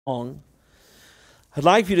long. I'd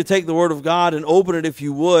like for you to take the Word of God and open it, if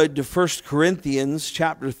you would, to 1 Corinthians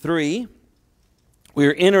chapter 3.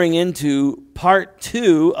 We're entering into part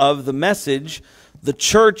 2 of the message, The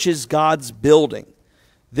Church is God's Building.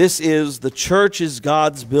 This is The Church is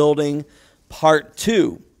God's Building, part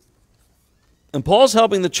 2. And Paul's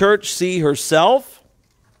helping the church see herself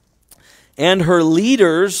and her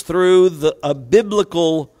leaders through a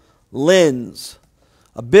biblical lens,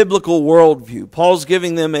 a biblical worldview. Paul's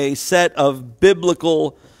giving them a set of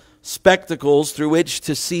biblical spectacles through which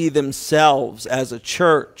to see themselves as a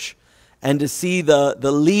church and to see the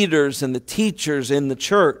leaders and the teachers in the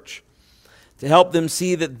church, to help them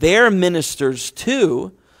see that they're ministers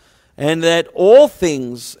too, and that all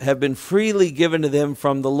things have been freely given to them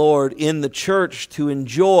from the Lord in the church to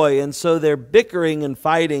enjoy. And so their bickering and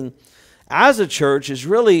fighting as a church is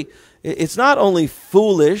really, it's not only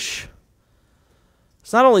foolish,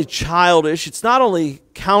 it's not only childish, it's not only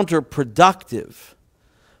counterproductive,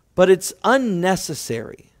 but it's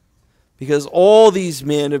unnecessary, because all these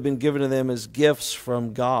men have been given to them as gifts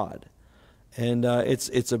from God. And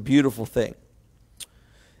it's a beautiful thing.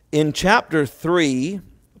 In chapter 3,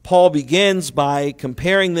 Paul begins by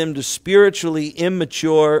comparing them to spiritually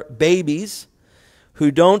immature babies who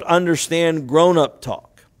don't understand grown-up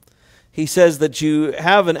talk. He says that you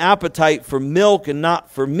have an appetite for milk and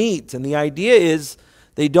not for meat. And the idea is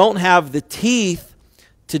they don't have the teeth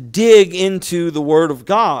to dig into the Word of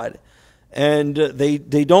God. And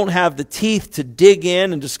they don't have the teeth to dig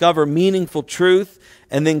in and discover meaningful truth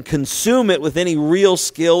and then consume it with any real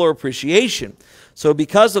skill or appreciation. So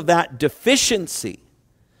because of that deficiency,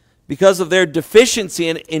 because of their deficiency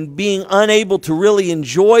in being unable to really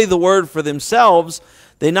enjoy the Word for themselves,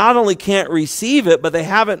 they not only can't receive it, but they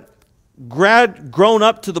haven't grown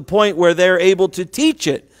up to the point where they're able to teach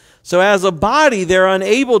it. So as a body, they're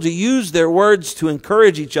unable to use their words to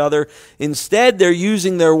encourage each other. Instead, they're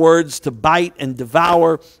using their words to bite and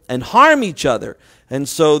devour and harm each other. And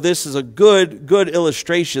so this is a good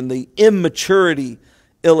illustration, the immaturity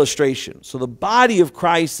illustration. So the body of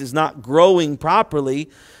Christ is not growing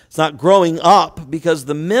properly. It's not growing up because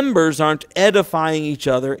the members aren't edifying each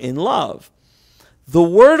other in love. The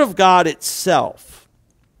Word of God itself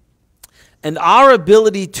and our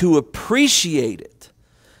ability to appreciate it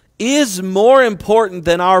is more important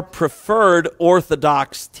than our preferred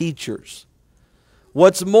orthodox teachers.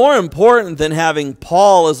 What's more important than having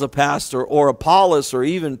Paul as a pastor or Apollos or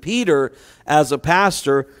even Peter as a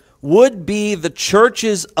pastor would be the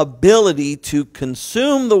church's ability to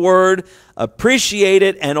consume the Word, appreciate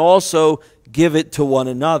it, and also give it to one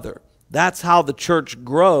another. That's how the church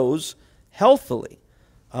grows healthily.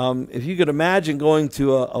 If you could imagine going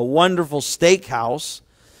to a wonderful steakhouse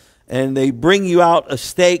and they bring you out a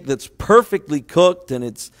steak that's perfectly cooked and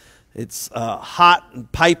it's hot and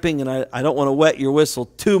piping, and I don't want to wet your whistle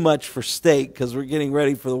too much for steak because we're getting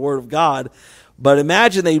ready for the Word of God, but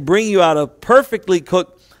imagine they bring you out a perfectly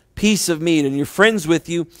cooked piece of meat and your friend's with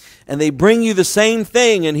you and they bring you the same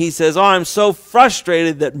thing and he says, "Oh, I'm so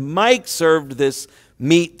frustrated that Mike served this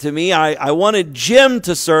meat to me. I wanted Jim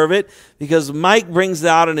to serve it because Mike brings it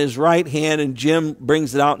out in his right hand and Jim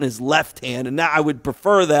brings it out in his left hand, and now I would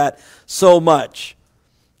prefer that so much."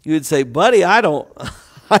 You would say, "Buddy, I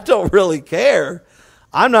don't really care.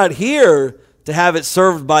 I'm not here to have it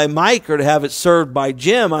served by Mike or to have it served by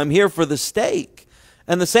Jim. I'm here for the steak."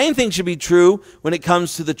 And the same thing should be true when it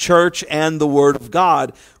comes to the church and the Word of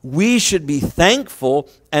God. We should be thankful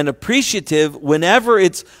and appreciative whenever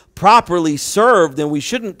it's properly served, and we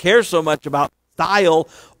shouldn't care so much about style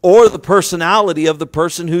or the personality of the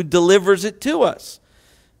person who delivers it to us.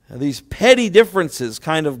 Now, these petty differences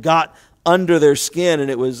kind of got under their skin,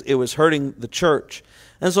 and it was hurting the church.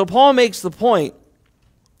 And so Paul makes the point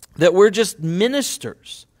that we're just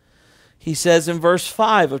ministers. He says in verse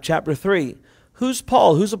 5 of chapter 3, "Who's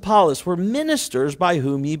Paul? Who's Apollos? We're ministers by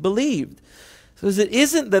whom ye believed." So it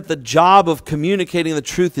isn't that the job of communicating the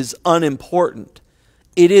truth is unimportant.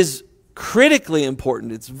 It is critically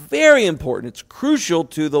important. It's very important. It's crucial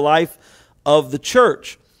to the life of the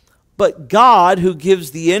church. But God, who gives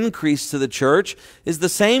the increase to the church, is the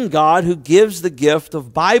same God who gives the gift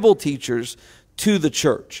of Bible teachers to the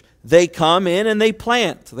church. They come in and they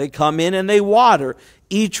plant. They come in and they water.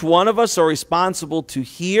 Each one of us are responsible to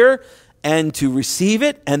hear and to receive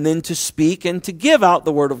it, and then to speak and to give out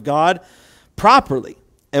the Word of God properly.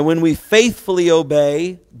 And when we faithfully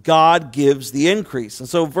obey, God gives the increase. And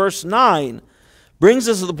so verse 9 brings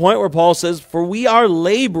us to the point where Paul says, "For we are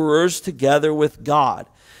laborers together with God."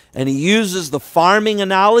 And he uses the farming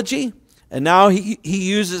analogy, and now he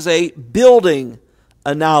uses a building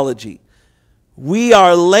analogy. We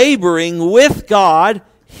are laboring with God.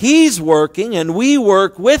 He's working and we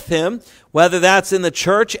work with him, whether that's in the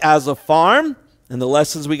church as a farm, and the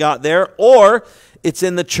lessons we got there, or it's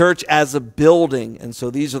in the church as a building. And so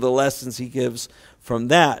these are the lessons he gives from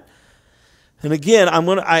that. And again,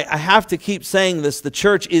 I have to keep saying this. The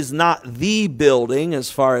church is not the building as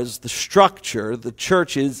far as the structure. The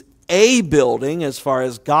church is a building as far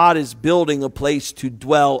as God is building a place to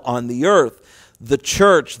dwell on the earth. The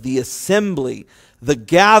church, the assembly, the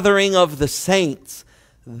gathering of the saints,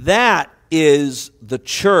 that is the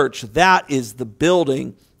church. That is the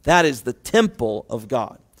building. That is the temple of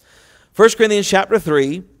God. 1 Corinthians chapter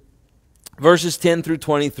 3, verses 10 through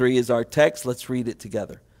 23 is our text. Let's read it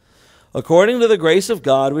together. According to the grace of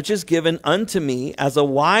God, which is given unto me as a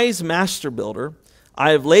wise master builder,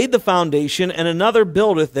 I have laid the foundation, and another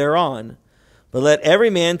buildeth thereon. But let every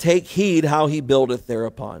man take heed how he buildeth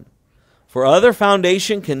thereupon. For other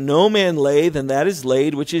foundation can no man lay than that is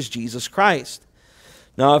laid, which is Jesus Christ.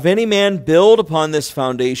 Now if any man build upon this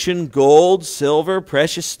foundation gold, silver,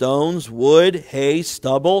 precious stones, wood, hay,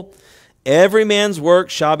 stubble, every man's work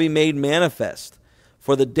shall be made manifest.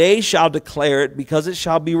 For the day shall declare it, because it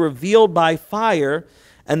shall be revealed by fire,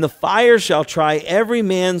 and the fire shall try every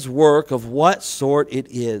man's work of what sort it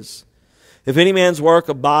is. If any man's work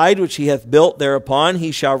abide, which he hath built thereupon,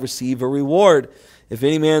 he shall receive a reward. If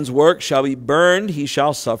any man's work shall be burned, he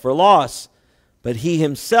shall suffer loss. But he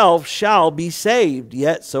himself shall be saved,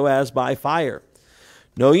 yet so as by fire.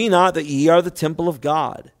 Know ye not that ye are the temple of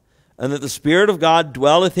God, and that the Spirit of God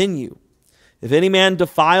dwelleth in you? If any man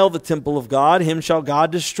defile the temple of God, him shall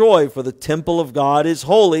God destroy, for the temple of God is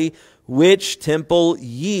holy, which temple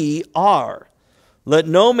ye are. Let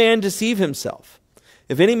no man deceive himself.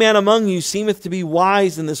 If any man among you seemeth to be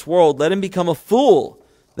wise in this world, let him become a fool,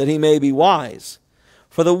 that he may be wise.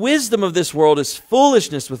 For the wisdom of this world is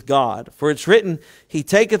foolishness with God. For it's written, He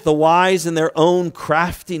taketh the wise in their own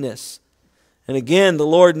craftiness. And again, the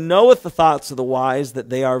Lord knoweth the thoughts of the wise, that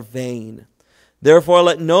they are vain. Therefore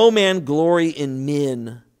let no man glory in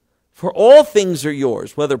men. For all things are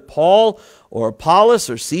yours, whether Paul or Apollos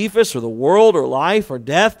or Cephas or the world or life or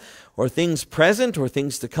death or things present or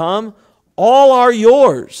things to come, all are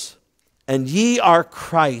yours, and ye are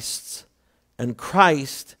Christ's, and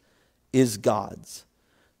Christ is God's.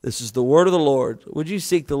 This is the word of the Lord. Would you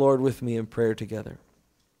seek the Lord with me in prayer together?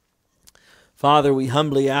 Father, we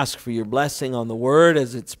humbly ask for your blessing on the word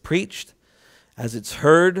as it's preached, as it's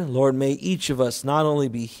heard. Lord, may each of us not only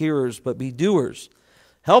be hearers, but be doers.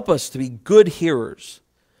 Help us to be good hearers,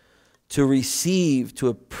 to receive, to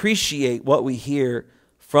appreciate what we hear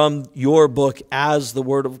from your book as the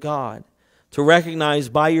Word of God, to recognize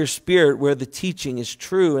by your Spirit where the teaching is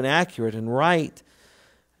true and accurate and right,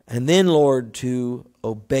 and then, Lord, to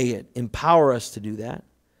obey it. Empower us to do that.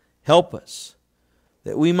 Help us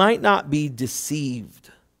that we might not be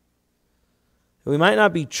deceived, that we might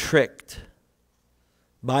not be tricked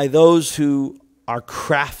by those who are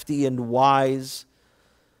crafty and wise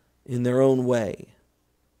in their own way.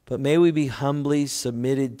 But may we be humbly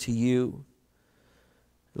submitted to you,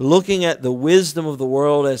 looking at the wisdom of the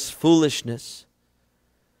world as foolishness,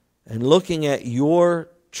 and looking at your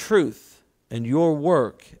truth and your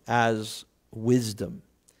work as wisdom.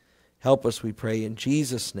 Help us, we pray, in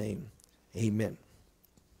Jesus' name. Amen.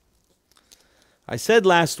 I said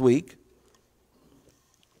last week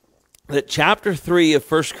that chapter 3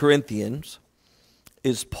 of 1 Corinthians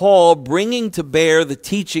is Paul bringing to bear the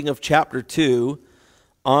teaching of chapter 2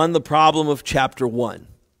 on the problem of chapter 1.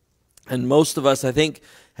 And most of us, I think,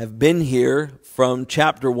 have been here from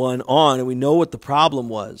chapter 1 on, and we know what the problem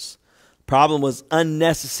was. The problem was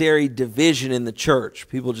unnecessary division in the church.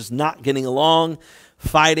 People just not getting along,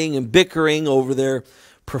 fighting and bickering over their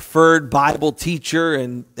preferred Bible teacher,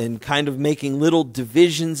 and kind of making little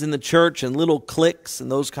divisions in the church and little cliques and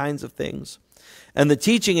those kinds of things. And the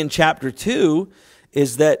teaching in chapter 2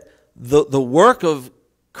 is that the work of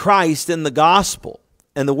Christ in the gospel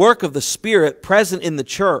and the work of the Spirit present in the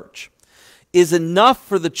church is enough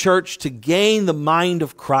for the church to gain the mind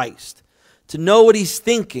of Christ, to know what He's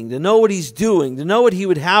thinking, to know what He's doing, to know what He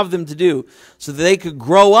would have them to do so that they could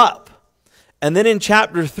grow up. And then in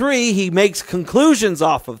chapter 3, he makes conclusions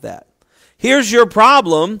off of that. Here's your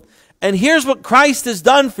problem, and here's what Christ has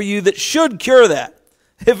done for you that should cure that.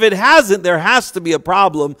 If it hasn't, there has to be a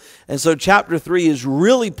problem. And so chapter 3 is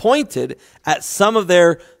really pointed at some of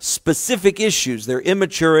their specific issues, their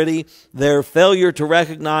immaturity, their failure to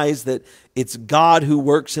recognize that it's God who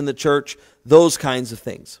works in the church, those kinds of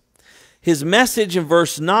things. His message in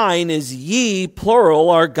verse 9 is, ye,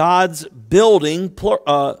 plural, are God's building,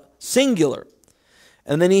 singular.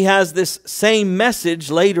 And then he has this same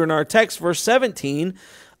message later in our text, verse 17,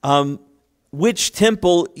 which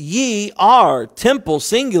temple ye are. Temple,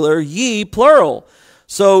 singular, ye, plural.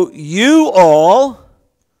 So you all,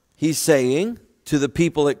 he's saying to the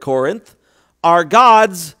people at Corinth, are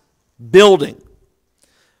God's building.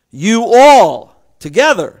 You all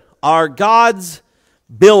together are God's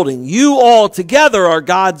building. You all together are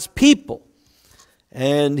God's people.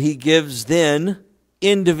 And he gives then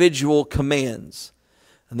individual commands.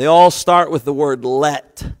 And they all start with the word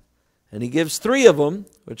let. And he gives 3 of them,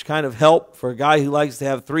 which kind of help for a guy who likes to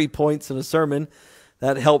have 3 points in a sermon.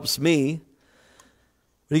 That helps me.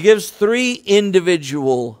 But he gives 3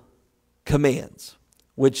 individual commands,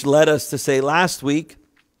 which led us to say last week,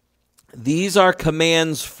 these are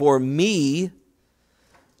commands for me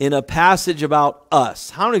in a passage about us.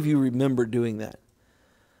 How many of you remember doing that?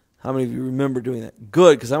 How many of you remember doing that?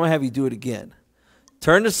 Good, because I'm going to have you do it again.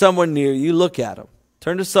 Turn to someone near you, look at them.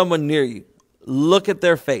 Turn to someone near you. Look at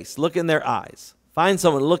their face. Look in their eyes. Find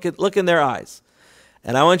someone. Look in their eyes.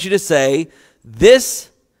 And I want you to say, these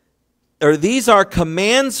are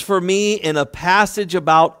commands for me in a passage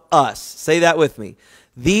about us. Say that with me.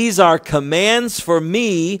 These are commands for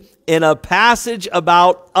me in a passage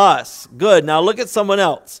about us. Good. Now look at someone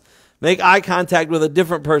else. Make eye contact with a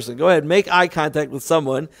different person. Go ahead. Make eye contact with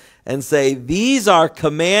someone and say, these are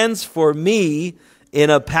commands for me in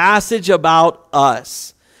a passage about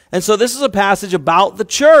us. And so this is a passage about the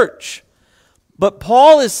church. But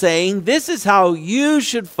Paul is saying this is how you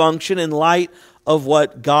should function in light of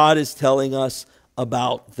what God is telling us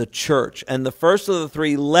about the church. And the first of the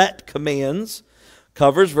 3 let commands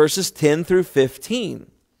covers verses 10 through 15.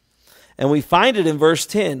 And we find it in verse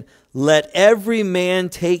 10. Let every man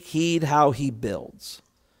take heed how he builds.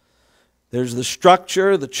 There's the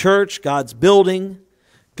structure, the church, God's building,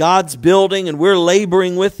 and we're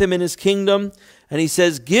laboring with him in his kingdom. And he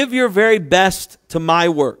says, give your very best to my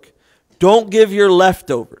work. Don't give your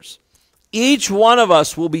leftovers. Each one of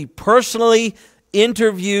us will be personally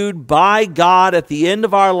interviewed by God at the end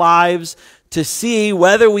of our lives to see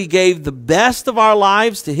whether we gave the best of our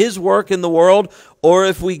lives to his work in the world or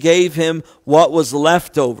if we gave him what was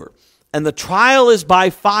left over. And the trial is by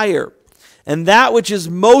fire. And that which is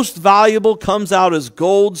most valuable comes out as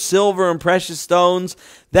gold, silver, and precious stones.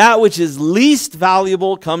 That which is least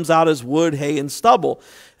valuable comes out as wood, hay, and stubble.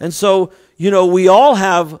 And so, we all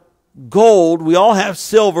have gold, we all have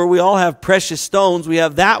silver, we all have precious stones. We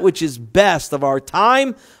have that which is best of our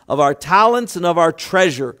time, of our talents, and of our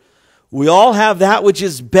treasure. We all have that which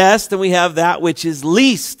is best, and we have that which is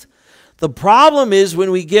least. The problem is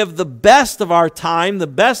when we give the best of our time, the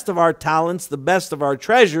best of our talents, the best of our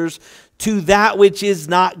treasures to that which is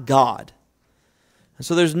not God. And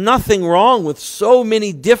so there's nothing wrong with so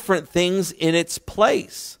many different things in its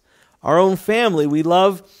place. Our own family, we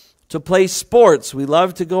love to play sports. We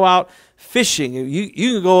love to go out fishing. You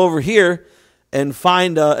can go over here and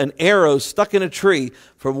find an arrow stuck in a tree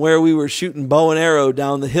from where we were shooting bow and arrow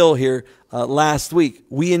down the hill here last week.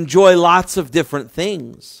 We enjoy lots of different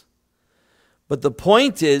things. But the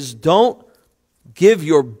point is, don't give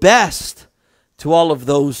your best to all of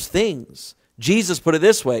those things. Jesus put it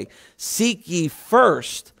this way, seek ye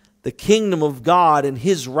first the kingdom of God and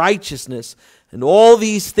his righteousness, and all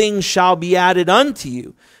these things shall be added unto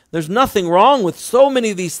you. There's nothing wrong with so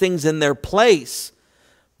many of these things in their place,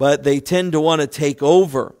 but they tend to want to take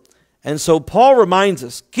over. And so Paul reminds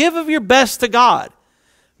us, give of your best to God.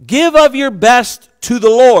 Give of your best to the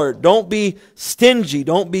Lord. Don't be stingy.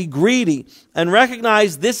 Don't be greedy. And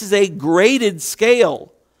recognize this is a graded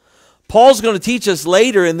scale. Paul's going to teach us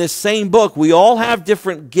later in this same book, we all have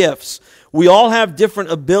different gifts. We all have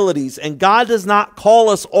different abilities. And God does not call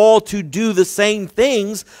us all to do the same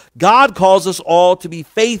things. God calls us all to be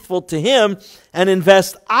faithful to him and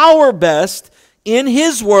invest our best in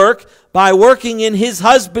his work by working in his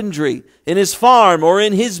husbandry, in his farm, or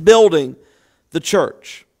in his building, the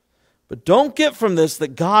church. But don't get from this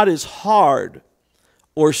that God is hard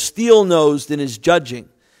or steel-nosed in his judging.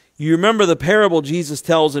 You remember the parable Jesus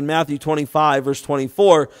tells in Matthew 25, verse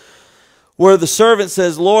 24, where the servant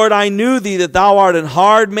says, Lord, I knew thee that thou art an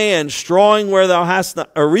hard man, strawing where thou hast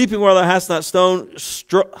not, or reaping where thou hast not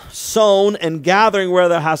sown, and gathering where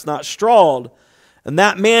thou hast not strawed. And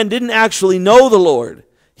that man didn't actually know the Lord.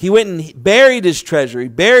 He went and buried his treasure. He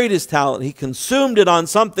buried his talent. He consumed it on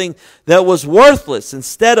something that was worthless.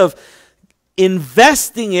 Instead of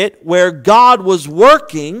investing it where God was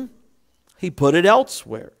working, he put it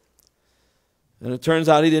elsewhere. And it turns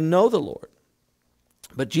out he didn't know the Lord.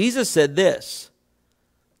 But Jesus said this.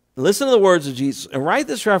 Listen to the words of Jesus and write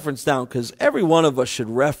this reference down because every one of us should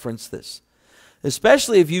reference this.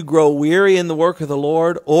 especially if you grow weary in the work of the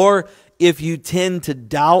Lord, or if you tend to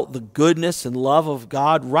doubt the goodness and love of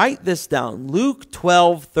God, write this down. Luke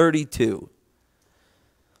 12:32.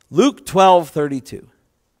 Luke 12:32.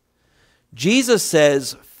 Jesus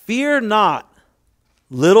says, "Fear not,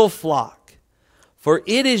 little flock, for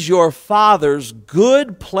it is your Father's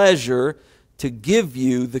good pleasure to give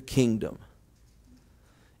you the kingdom."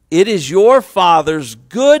 It is your Father's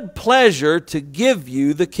good pleasure to give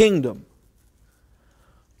you the kingdom.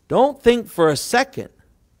 Don't think for a second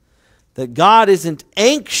that God isn't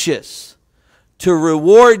anxious to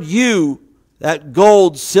reward you that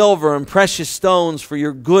gold, silver, and precious stones for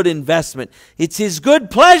your good investment. It's His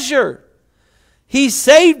good pleasure. He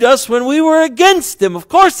saved us when we were against Him. Of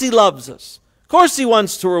course He loves us. Of course He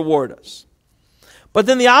wants to reward us. But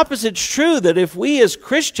then the opposite's true, that if we as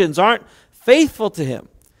Christians aren't faithful to Him,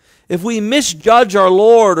 if we misjudge our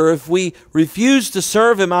Lord, or if we refuse to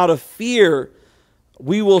serve Him out of fear,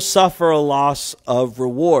 we will suffer a loss of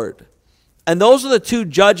reward. And those are the two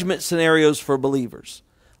judgment scenarios for believers.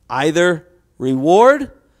 Either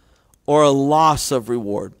reward or a loss of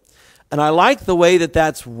reward. And I like the way that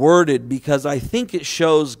that's worded, because I think it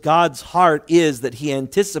shows God's heart is that He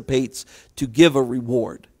anticipates to give a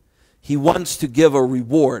reward. He wants to give a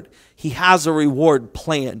reward. He has a reward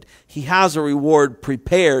planned. He has a reward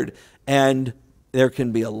prepared, and there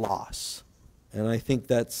can be a loss. And I think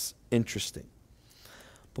that's interesting.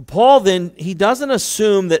 But Paul then, he doesn't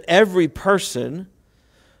assume that every person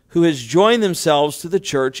who has joined themselves to the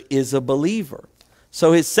church is a believer.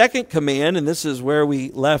 So his second command, and this is where we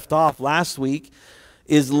left off last week,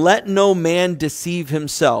 is let no man deceive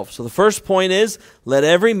himself. So the first point is, let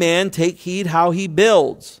every man take heed how he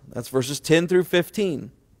builds. That's verses 10 through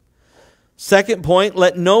 15. Second point,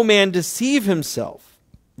 let no man deceive himself.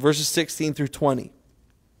 Verses 16 through 20.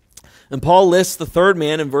 And Paul lists the third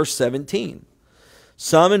man in verse 17.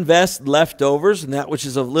 Some invest leftovers and that which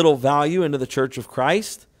is of little value into the church of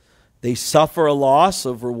Christ. They suffer a loss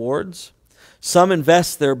of rewards. Some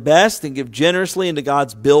invest their best and give generously into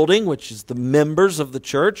God's building, which is the members of the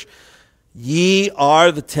church. Ye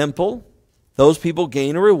are the temple. Those people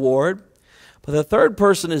gain a reward. But the third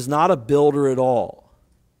person is not a builder at all.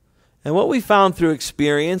 And what we found through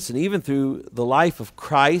experience, and even through the life of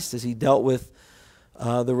Christ as He dealt with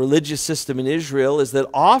the religious system in Israel, is that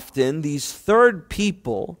often these third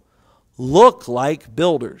people look like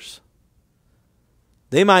builders.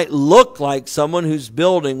 They might look like someone who's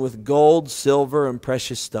building with gold, silver, and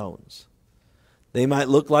precious stones. They might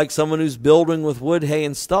look like someone who's building with wood, hay,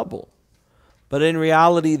 and stubble. But in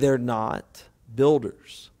reality, they're not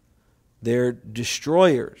builders. They're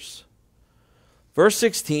destroyers. Verse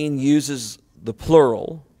 16 uses the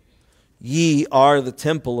plural. Ye are the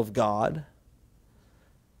temple of God.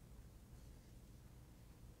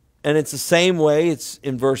 And it's the same way, it's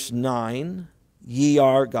in verse 9. Ye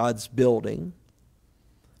are God's building.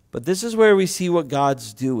 But this is where we see what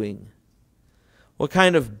God's doing. What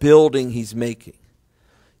kind of building He's making.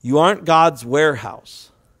 You aren't God's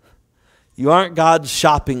warehouse. You aren't God's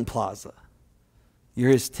shopping plaza.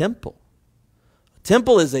 You're His temple. A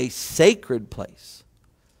temple is a sacred place.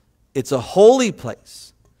 It's a holy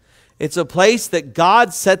place. It's a place that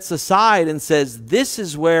God sets aside and says, this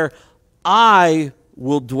is where I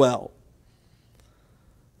will dwell.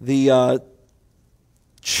 The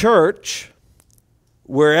church,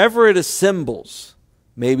 wherever it assembles,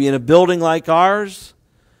 maybe in a building like ours,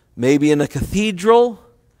 maybe in a cathedral,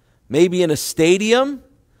 maybe in a stadium,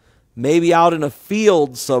 maybe out in a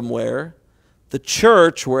field somewhere, the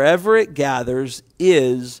church, wherever it gathers,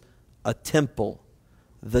 is a temple,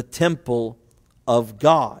 the temple of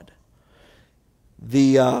God.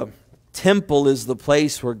 The temple is the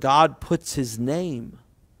place where God puts His name,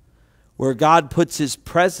 where God puts His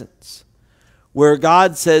presence, where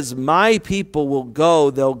God says, my people will go,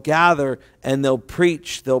 they'll gather, and they'll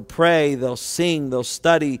preach, they'll pray, they'll sing, they'll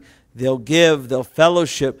study, they'll give, they'll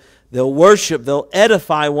fellowship, they'll worship, they'll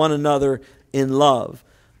edify one another in love.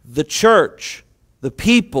 The church, the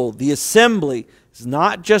people, the assembly is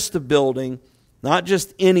not just a building, not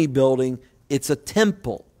just any building, it's a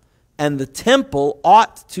temple. And the temple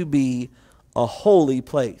ought to be a holy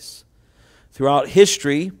place. Throughout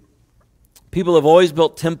history, people have always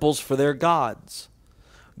built temples for their gods.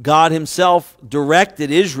 God Himself directed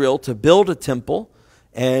Israel to build a temple,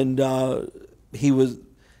 and He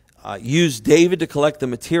used David to collect the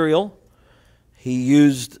material. He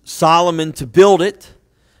used Solomon to build it.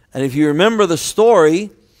 And if you remember the story,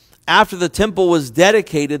 after the temple was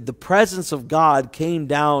dedicated, the presence of God came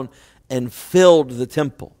down and filled the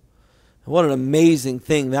temple. What an amazing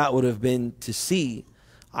thing that would have been to see.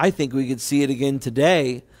 I think we could see it again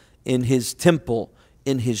today in His temple,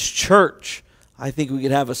 in His church. I think we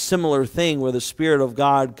could have a similar thing where the Spirit of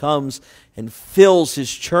God comes and fills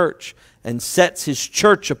His church and sets His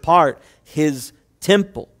church apart, His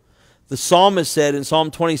temple. The psalmist said in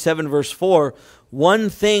Psalm 27 verse 4, "One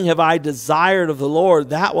thing have I desired of the Lord,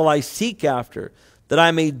 that will I seek after, that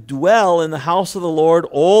I may dwell in the house of the Lord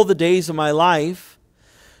all the days of my life,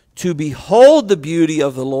 to behold the beauty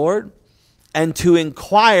of the Lord, and to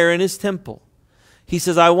inquire in His temple." He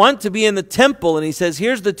says, I want to be in the temple, and he says,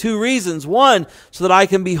 here's the two reasons. One, so that I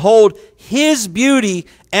can behold His beauty,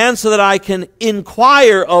 and so that I can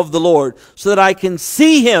inquire of the Lord, so that I can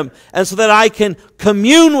see Him, and so that I can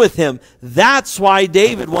commune with Him. That's why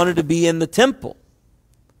David wanted to be in the temple.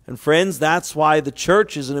 And friends, that's why the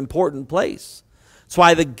church is an important place. That's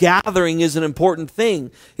why the gathering is an important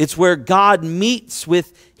thing. It's where God meets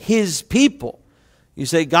with His people. You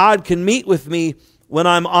say, God can meet with me when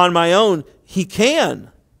I'm on my own. He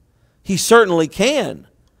can. He certainly can.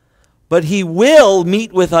 But He will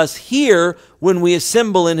meet with us here when we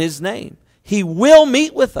assemble in His name. He will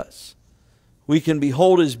meet with us. We can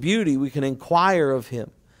behold His beauty. We can inquire of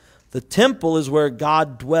Him. The temple is where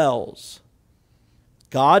God dwells.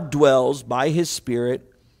 God dwells by His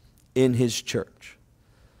Spirit in His church.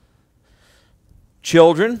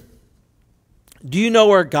 Children, do you know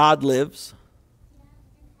where God lives?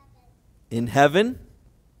 In heaven?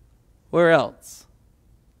 Where else?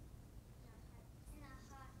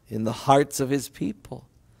 In the hearts of His people.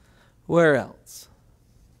 Where else?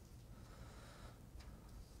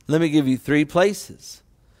 Let me give you 3 places.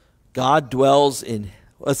 God dwells in,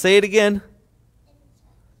 let's say it again.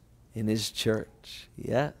 In His church.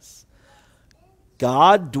 Yes.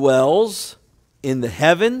 God dwells in the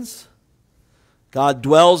heavens. God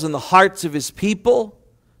dwells in the hearts of His people.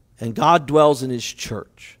 And God dwells in His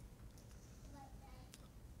church.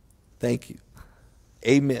 Thank you.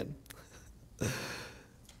 Amen.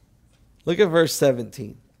 Look at verse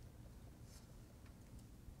 17.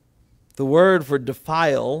 The word for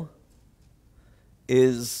defile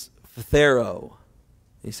is phthero.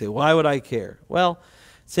 You say, why would I care? Well,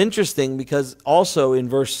 it's interesting because also in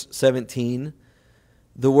verse 17,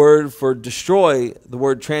 the word for destroy, the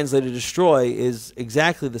word translated destroy, is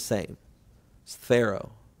exactly the same. It's phthero.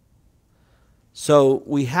 So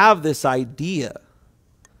we have this idea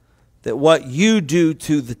that what you do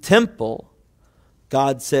to the temple,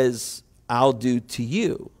 God says, I'll do to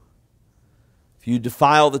you. If you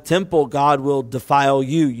defile the temple, God will defile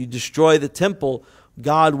you. You destroy the temple,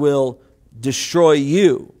 God will destroy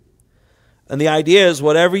you. And the idea is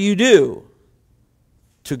whatever you do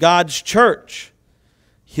to God's church,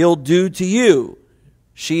 He'll do to you.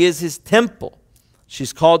 She is His temple.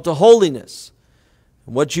 She's called to holiness.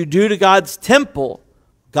 And what you do to God's temple,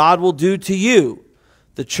 God will do to you.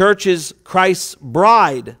 The church is Christ's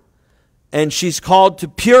bride, and she's called to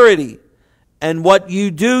purity. And what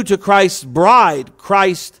you do to Christ's bride,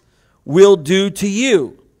 Christ will do to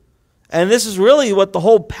you. And this is really what the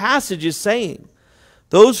whole passage is saying.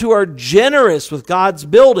 Those who are generous with God's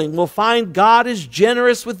building will find God is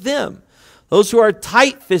generous with them. Those who are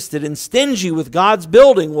tight-fisted and stingy with God's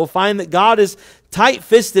building will find that God is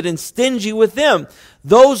tight-fisted and stingy with them.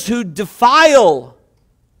 Those who defile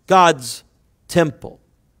God's temple,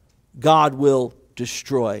 God will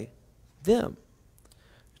destroy them.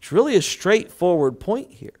 It's really a straightforward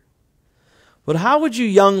point here. But how would you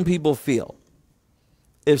young people feel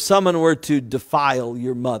if someone were to defile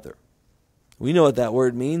your mother? We know what that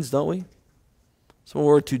word means, don't we? Someone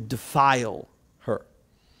were to defile her.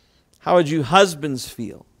 How would you husbands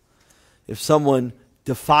feel if someone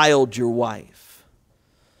defiled your wife?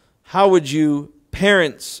 How would you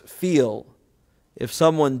parents feel if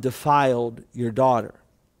someone defiled your daughter?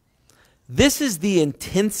 This is the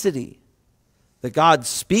intensity that God's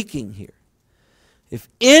speaking here. If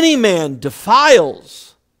any man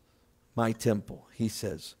defiles my temple, He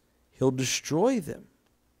says, He'll destroy them.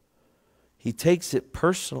 He takes it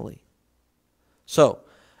personally. So,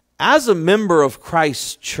 as a member of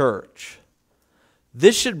Christ's church,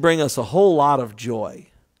 this should bring us a whole lot of joy.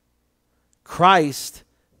 Christ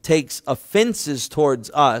takes offenses towards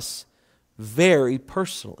us very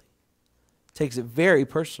personally. Takes it very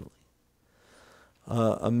personally.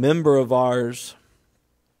 A member of ours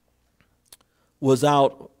was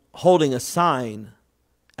out holding a sign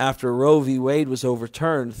after Roe v. Wade was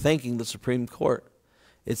overturned, thanking the Supreme Court.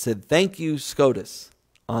 It said, "Thank you, SCOTUS,"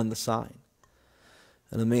 on the sign.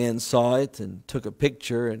 And a man saw it and took a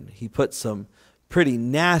picture, and he put some pretty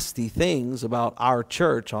nasty things about our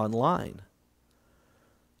church online.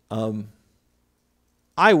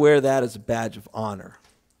 I wear that as a badge of honor.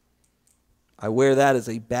 I wear that as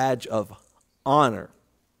a badge of honor.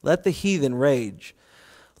 Let the heathen rage.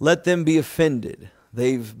 Let them be offended.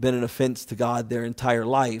 They've been an offense to God their entire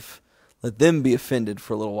life. Let them be offended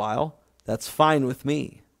for a little while. That's fine with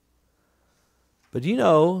me. But you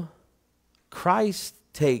know, Christ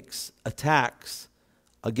takes attacks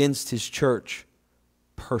against his church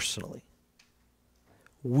personally.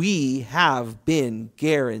 We have been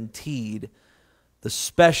guaranteed the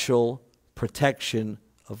special protection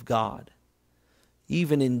of God.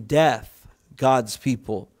 Even in death, God's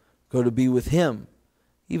people go to be with him.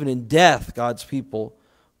 Even in death, God's people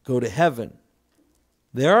go to heaven.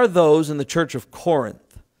 There are those in the church of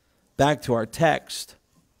Corinth, back to our text,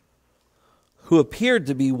 who appeared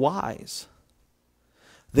to be wise.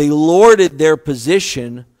 They lorded their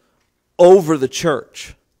position over the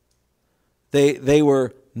church. They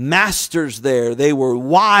were masters there. They were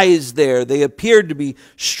wise there. They appeared to be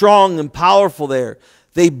strong and powerful there.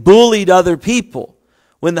 They bullied other people.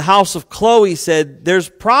 When the house of Chloe said, there's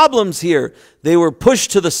problems here, they were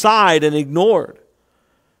pushed to the side and ignored.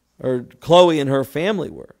 Or Chloe and her family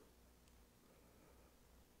were.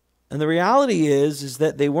 And the reality is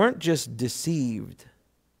that they weren't just deceived.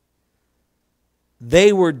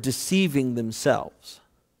 They were deceiving themselves.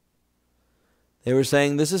 They were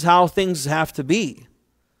saying, this is how things have to be.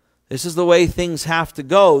 This is the way things have to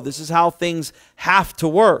go. This is how things have to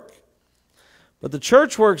work. But the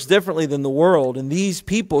church works differently than the world, and these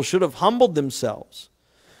people should have humbled themselves.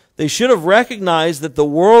 They should have recognized that the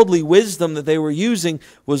worldly wisdom that they were using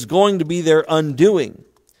was going to be their undoing.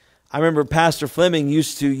 I remember Pastor Fleming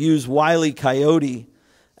used to use Wile E. Coyote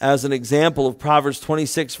as an example of Proverbs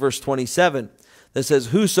 26, verse 27, that says,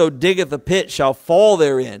 whoso diggeth a pit shall fall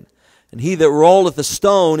therein, and he that rolleth a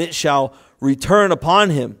stone, it shall return upon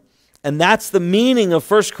him. And that's the meaning of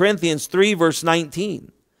 1 Corinthians 3, verse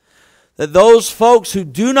 19. That those folks who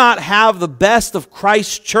do not have the best of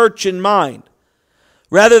Christ's church in mind,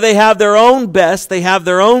 rather they have their own best, they have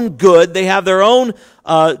their own good, they have their own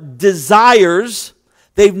desires.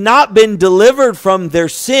 They've not been delivered from their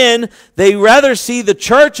sin. They rather see the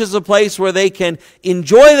church as a place where they can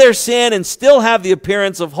enjoy their sin and still have the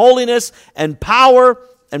appearance of holiness and power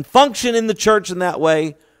and function in the church in that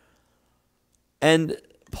way. And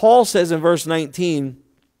Paul says in verse 19,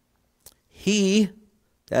 he,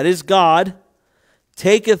 that is God,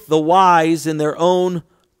 taketh the wise in their own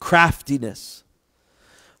craftiness.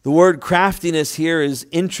 The word craftiness here is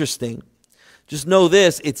interesting. Just know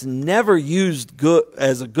this, it's never used good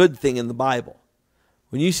as a good thing in the Bible.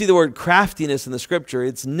 When you see the word craftiness in the scripture,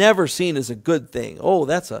 it's never seen as a good thing. Oh,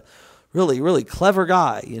 that's a really, really clever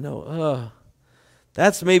guy. You know,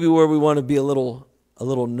 that's maybe where we want to be a little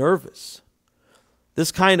nervous.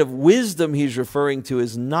 This kind of wisdom he's referring to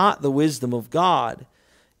is not the wisdom of God.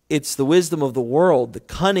 It's the wisdom of the world, the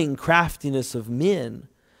cunning craftiness of men.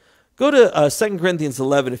 Go to 2 Corinthians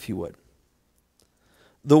 11 if you would.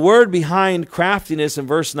 The word behind craftiness in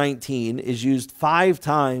verse 19 is used 5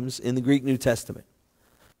 times in the Greek New Testament.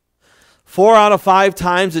 4 out of 5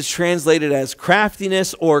 times it's translated as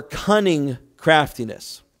craftiness or cunning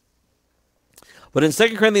craftiness. But in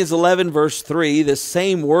 2 Corinthians 11 verse 3, the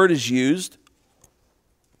same word is used.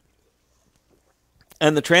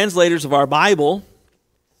 And the translators of our Bible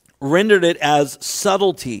rendered it as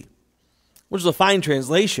subtlety, which is a fine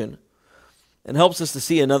translation and helps us to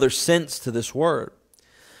see another sense to this word.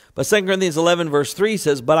 But 2 Corinthians 11 verse 3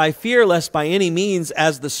 says, but I fear lest by any means,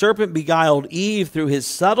 as the serpent beguiled Eve through his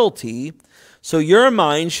subtlety, so your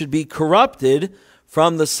mind should be corrupted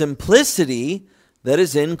from the simplicity that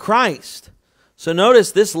is in Christ. So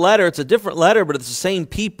notice this letter, it's a different letter, but it's the same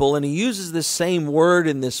people, and he uses this same word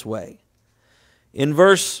in this way. In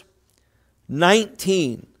verse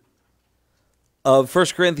 19 of 1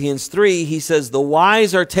 Corinthians 3, he says, the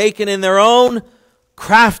wise are taken in their own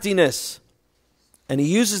craftiness. And he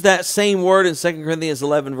uses that same word in 2 Corinthians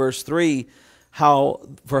 11 verse 3,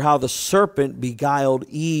 for how the serpent beguiled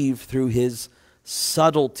Eve through his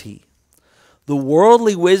subtlety. The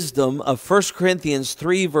worldly wisdom of 1 Corinthians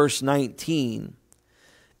 3 verse 19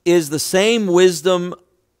 is the same wisdom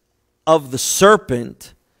of the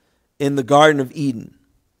serpent in the Garden of Eden.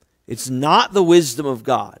 It's not the wisdom of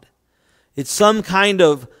God. It's some kind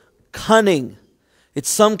of cunning. It's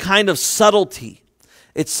some kind of subtlety.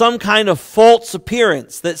 It's some kind of false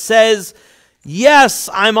appearance that says, yes,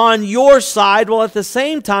 I'm on your side, while at the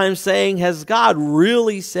same time saying, has God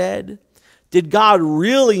really said? Did God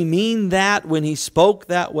really mean that when he spoke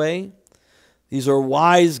that way? These are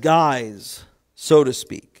wise guys, so to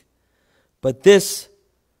speak. But this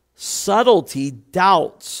subtlety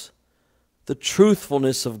doubts the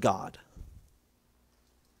truthfulness of God.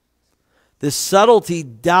 This subtlety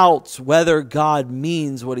doubts whether God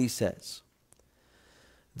means what he says.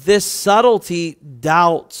 This subtlety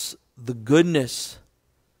doubts the goodness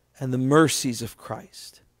and the mercies of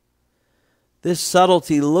Christ. This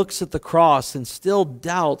subtlety looks at the cross and still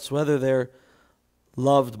doubts whether they're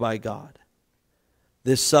loved by God.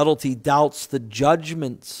 This subtlety doubts the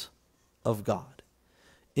judgments of God.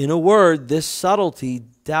 In a word, this subtlety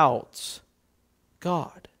doubts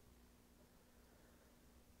God.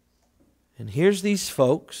 And here's these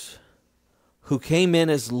folks who came in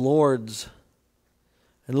as lords.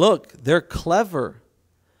 And look, they're clever.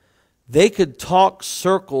 They could talk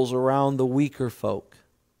circles around the weaker folk.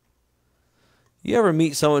 You ever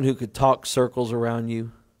meet someone who could talk circles around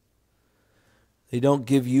you? They don't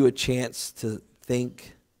give you a chance to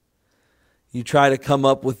think. You try to come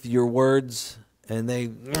up with your words, and they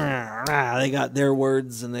got their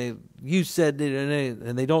words, and you said it,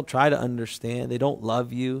 and they don't try to understand. They don't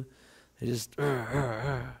love you. They just,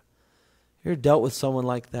 You ever dealt with someone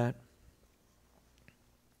like that?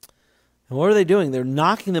 And what are they doing? They're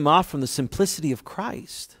knocking them off from the simplicity of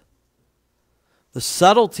Christ. The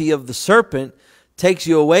subtlety of the serpent takes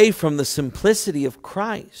you away from the simplicity of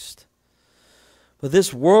Christ. But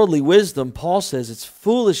this worldly wisdom, Paul says, it's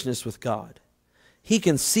foolishness with God. He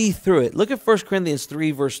can see through it. Look at 1 Corinthians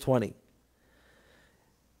 3, verse 20.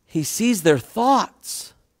 He sees their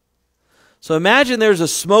thoughts. So imagine there's a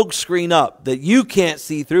smoke screen up that you can't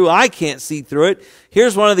see through. I can't see through it.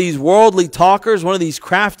 Here's one of these worldly talkers, one of these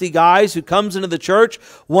crafty guys who comes into the church,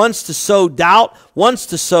 wants to sow doubt, wants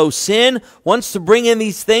to sow sin, wants to bring in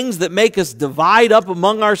these things that make us divide up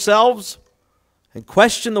among ourselves and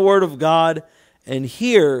question the Word of God. And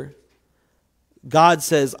here, God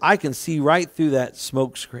says, I can see right through that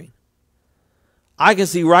smoke screen. I can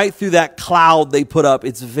see right through that cloud they put up.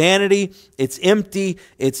 It's vanity, it's empty,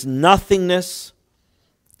 it's nothingness,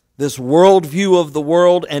 this worldview of the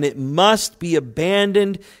world, and it must be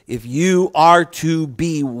abandoned if you are to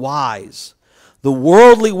be wise. The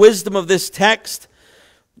worldly wisdom of this text,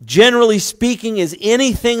 generally speaking, is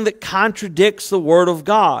anything that contradicts the Word of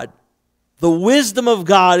God. The wisdom of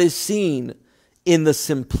God is seen in the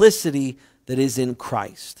simplicity that is in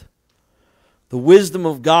Christ. The wisdom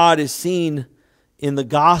of God is seen in the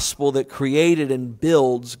gospel that created and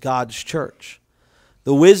builds God's church.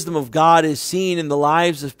 The wisdom of God is seen in the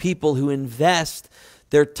lives of people who invest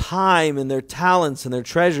their time and their talents and their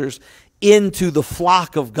treasures into the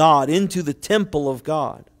flock of God, into the temple of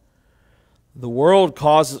God. The world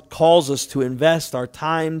calls us to invest our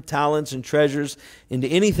time, talents, and treasures into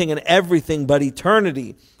anything and everything but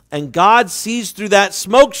eternity. And God sees through that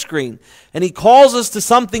smokescreen, and He calls us to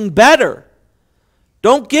something better.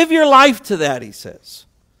 Don't give your life to that, He says.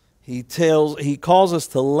 He calls us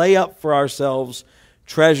to lay up for ourselves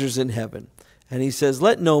treasures in heaven. And He says,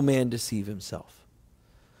 let no man deceive himself.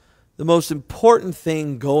 The most important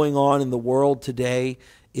thing going on in the world today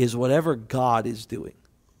is whatever God is doing.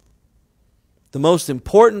 The most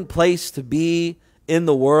important place to be in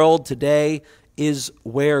the world today is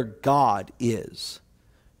where God is.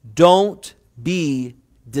 Don't be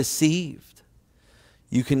deceived.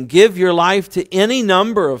 You can give your life to any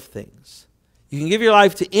number of things. You can give your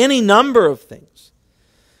life to any number of things.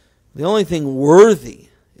 The only thing worthy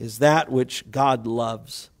is that which God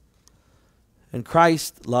loves. And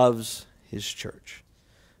Christ loves His church.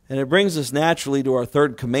 And it brings us naturally to our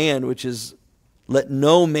third command, which is, let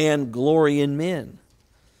no man glory in men.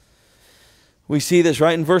 We see this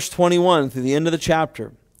right in verse 21 through the end of the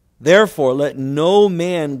chapter. Therefore, let no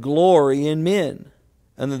man glory in men.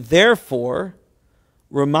 And therefore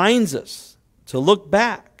reminds us to look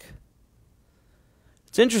back.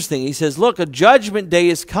 It's interesting. He says, look, a judgment day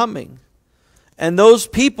is coming. And those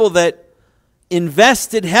people that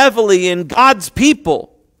invested heavily in God's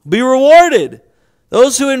people will be rewarded.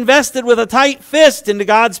 Those who invested with a tight fist into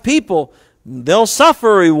God's people, they'll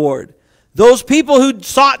suffer a reward. Those people who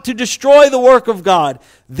sought to destroy the work of God,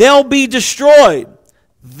 they'll be destroyed.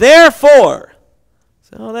 Therefore,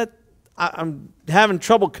 I'm having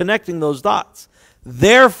trouble connecting those dots.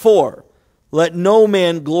 Therefore, let no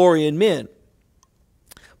man glory in men.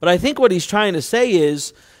 But I think what he's trying to say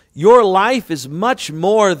is, your life is much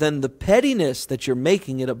more than the pettiness that you're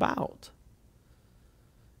making it about.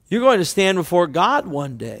 You're going to stand before God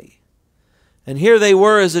one day. And here they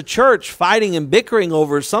were as a church fighting and bickering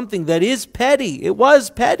over something that is petty. It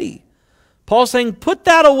was petty. Paul's saying, put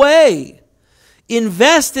that away.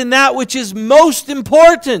 Invest in that which is most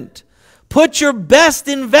important. Put your best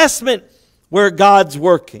investment where God's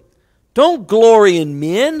working. Don't glory in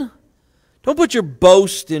men. Don't put your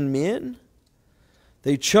boast in men.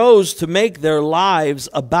 They chose to make their lives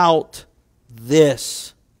about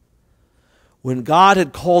this, when God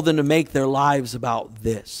had called them to make their lives about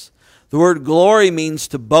this. The word glory means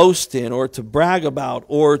to boast in, or to brag about,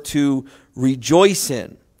 or to rejoice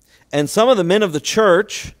in. And some of the men of the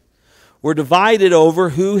church were divided over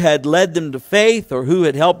who had led them to faith or who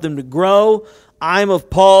had helped them to grow. I'm of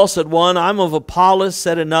Paul, said one. I'm of Apollos,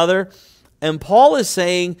 said another. And Paul is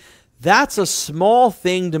saying that's a small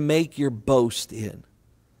thing to make your boast in.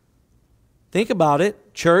 Think about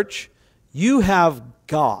it, church. You have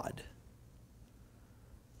God.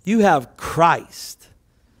 You have Christ.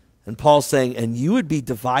 And Paul's saying, and you would be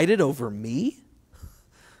divided over me?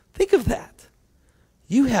 Think of that.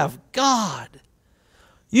 You have God.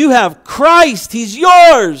 You have Christ. He's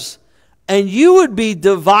yours. And you would be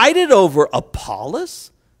divided over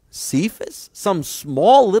Apollos, Cephas, some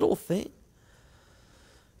small little thing.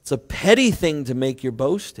 It's a petty thing to make your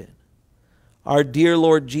boast in. Our dear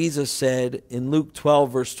Lord Jesus said in Luke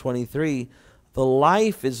 12, verse 23, the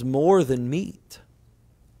life is more than meat,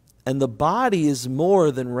 and the body is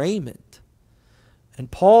more than raiment.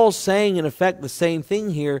 And Paul's saying, in effect, the same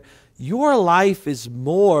thing here. Your life is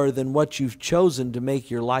more than what you've chosen to make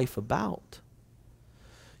your life about.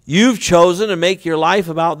 You've chosen to make your life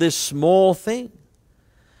about this small thing.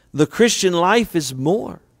 The Christian life is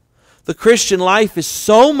more. The Christian life is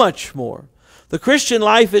so much more. The Christian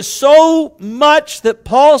life is so much that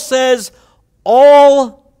Paul says,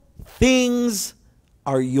 all things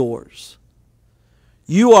are yours.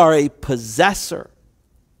 You are a possessor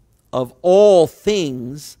of all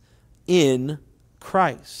things in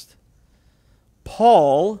Christ.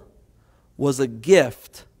 Paul was a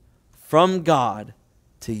gift from God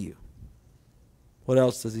to you. What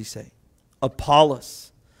else does he say?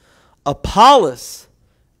 Apollos. Apollos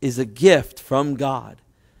is a gift from God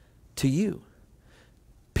to you.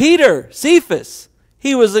 Peter, Cephas,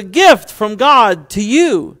 he was a gift from God to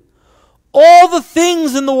you. All the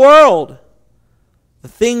things in the world, the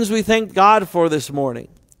things we thank God for this morning,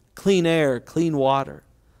 clean air, clean water,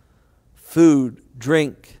 food,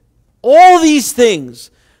 drink, all these things,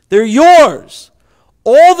 they're yours.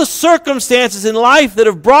 All the circumstances in life that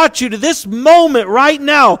have brought you to this moment right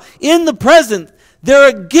now, in the present, they're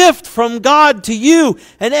a gift from God to you.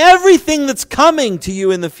 And everything that's coming to you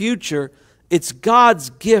in the future, it's God's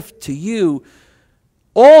gift to you.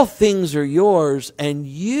 All things are yours, and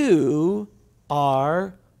you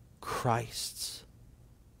are Christ's.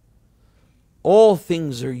 All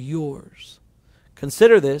things are yours.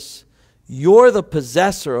 Consider this. You're the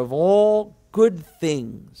possessor of all good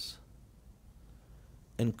things.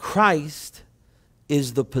 And Christ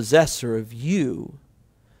is the possessor of you.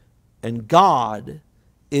 And God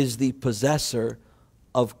is the possessor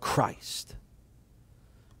of Christ.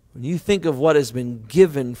 When you think of what has been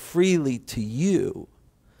given freely to you,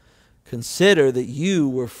 consider that you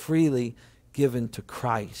were freely given to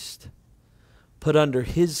Christ, put under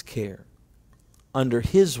His care, under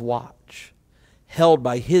His watch, held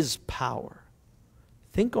by His power.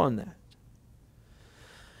 Think on that.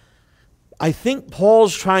 I think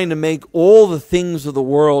Paul's trying to make all the things of the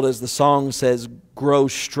world, as the song says, grow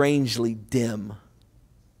strangely dim.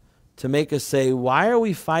 To make us say, why are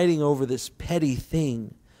we fighting over this petty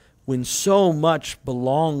thing when so much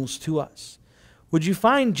belongs to us? Would you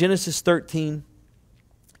find Genesis 13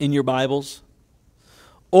 in your Bibles?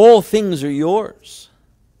 All things are yours.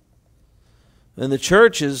 And the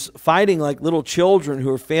church is fighting like little children who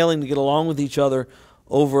are failing to get along with each other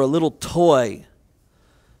over a little toy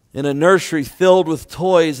in a nursery filled with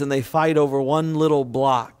toys, and they fight over one little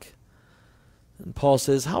block. And Paul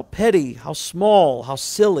says, how petty, how small, how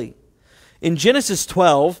silly. In Genesis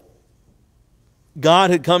 12, God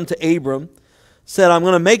had come to Abram, said, I'm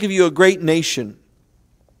going to make of you a great nation.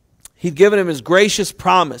 He'd given him his gracious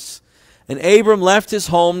promise. And Abram left his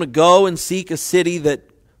home to go and seek a city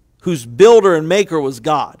whose builder and maker was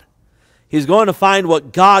God. He was going to find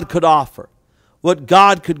what God could offer, what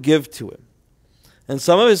God could give to him. And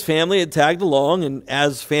some of his family had tagged along, and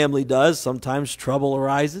as family does, sometimes trouble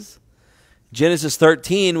arises. Genesis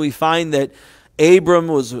 13, we find that Abram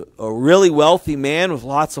was a really wealthy man with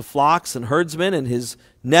lots of flocks and herdsmen, and his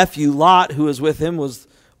nephew Lot, who was with him, was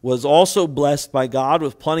also blessed by God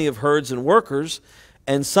with plenty of herds and workers.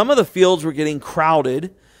 And some of the fields were getting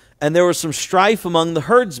crowded, and there was some strife among the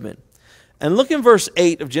herdsmen. And look in verse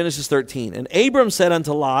 8 of Genesis 13. And Abram said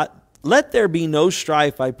unto Lot, let there be no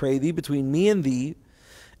strife, I pray thee, between me and thee,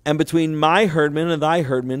 and between my herdmen and thy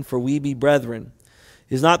herdmen, for we be brethren.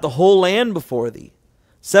 Is not the whole land before thee?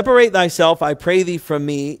 Separate thyself, I pray thee, from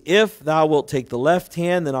me. If thou wilt take the left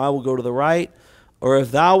hand, then I will go to the right. Or if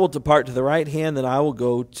thou wilt depart to the right hand, then I will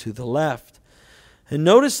go to the left. And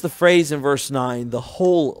notice the phrase in verse 9, the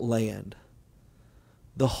whole land.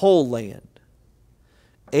 The whole land.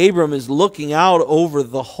 Abram is looking out over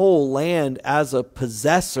the whole land as a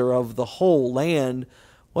possessor of the whole land.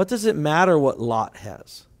 What does it matter what Lot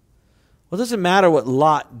has? What does it matter what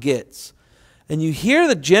Lot gets? And you hear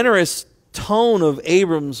the generous tone of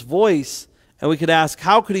Abram's voice, and we could ask,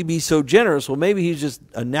 how could he be so generous? Well, maybe he's just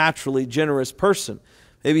a naturally generous person.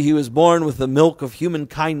 Maybe he was born with the milk of human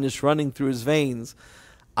kindness running through his veins.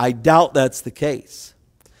 I doubt that's the case.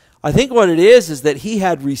 I think what it is that he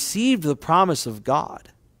had received the promise of God.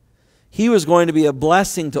 He was going to be a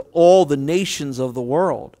blessing to all the nations of the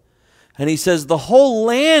world. And he says, the whole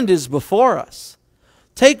land is before us.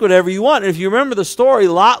 Take whatever you want. And if you remember the story,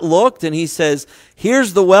 Lot looked and he says,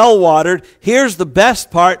 here's the well-watered, here's the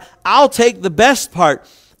best part, I'll take the best part.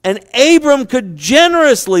 And Abram could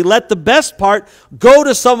generously let the best part go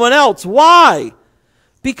to someone else. Why?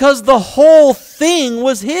 Because the whole thing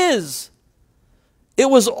was his. It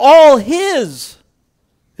was all his.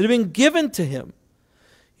 It had been given to him.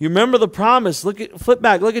 You remember the promise. Flip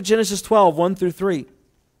back. Look at Genesis 12, 1 through 3.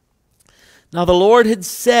 Now the Lord had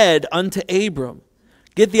said unto Abram,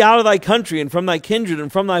 get thee out of thy country and from thy kindred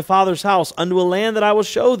and from thy father's house unto a land that I will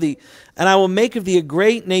show thee. And I will make of thee a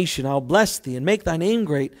great nation. I will bless thee and make thy name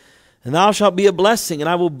great. And thou shalt be a blessing. And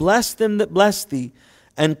I will bless them that bless thee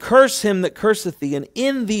and curse him that curseth thee. And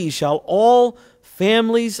in thee shall all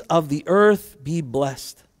families of the earth be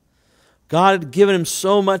blessed. God had given him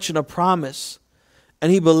so much in a promise.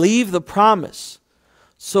 And he believed the promise.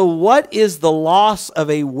 So what is the loss of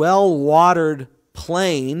a well-watered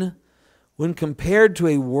plain when compared to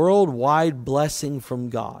a worldwide blessing from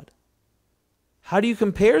God? How do you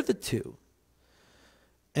compare the two?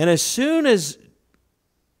 And as soon as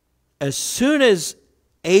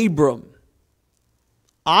Abram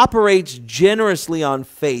operates generously on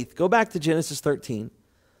faith, go back to Genesis 13,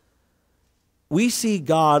 we see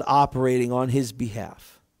God operating on his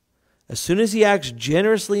behalf. As soon as he acts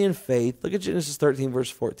generously in faith, look at Genesis 13, verse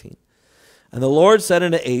 14. And the Lord said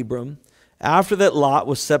unto Abram, after that Lot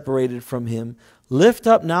was separated from him, lift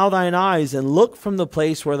up now thine eyes, and look from the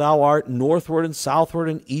place where thou art, northward and southward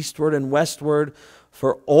and eastward and westward,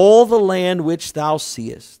 for all the land which thou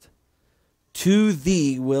seest, to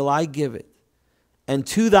thee will I give it, and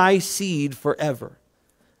to thy seed forever.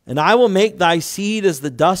 And I will make thy seed as the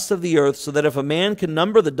dust of the earth, so that if a man can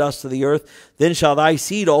number the dust of the earth, then shall thy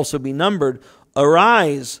seed also be numbered.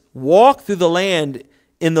 Arise, walk through the land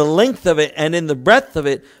in the length of it and in the breadth of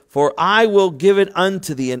it, for I will give it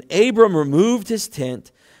unto thee. And Abram removed his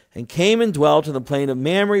tent, and came and dwelt in the plain of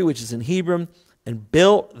Mamre, which is in Hebron, and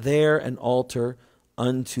built there an altar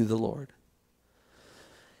unto the Lord.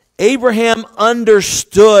 Abraham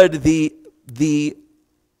understood the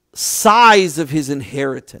size of his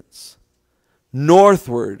inheritance.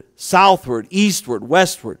 Northward, southward, eastward,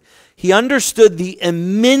 westward. He understood the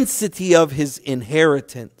immensity of his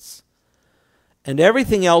inheritance. And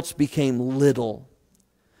everything else became little.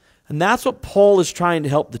 And that's what Paul is trying to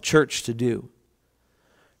help the church to do.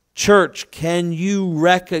 Church, can you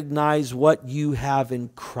recognize what you have in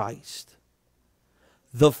Christ?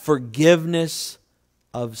 The forgiveness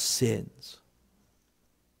of sins.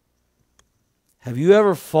 Have you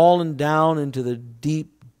ever fallen down into the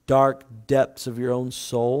deep, dark depths of your own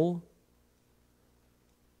soul?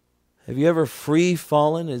 Have you ever free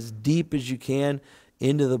fallen as deep as you can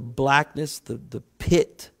into the blackness, the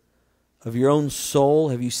pit of your own soul?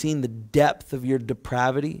 Have you seen the depth of your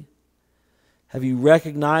depravity? Have you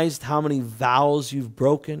recognized how many vows you've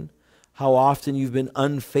broken? How often you've been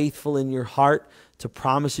unfaithful in your heart to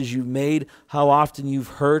promises you've made? How often you've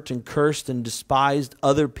hurt and cursed and despised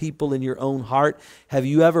other people in your own heart? Have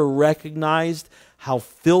you ever recognized how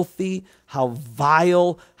filthy, how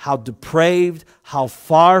vile, how depraved, how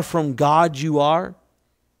far from God you are?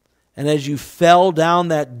 And as you fell down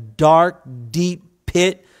that dark, deep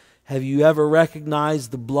pit, have you ever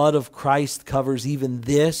recognized the blood of Christ covers even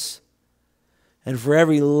this? And for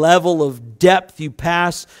every level of depth you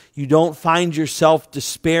pass, you don't find yourself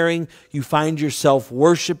despairing. You find yourself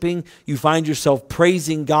worshiping. You find yourself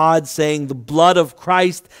praising God, saying, the blood of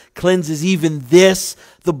Christ cleanses even this.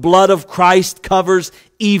 The blood of Christ covers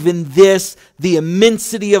even this. The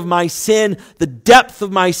immensity of my sin, the depth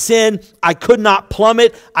of my sin, I could not plumb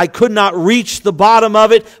it. I could not reach the bottom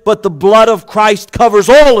of it, but the blood of Christ covers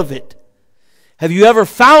all of it. Have you ever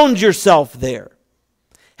found yourself there?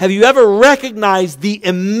 Have you ever recognized the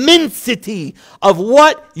immensity of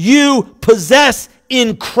what you possess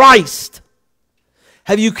in Christ?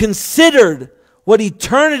 Have you considered what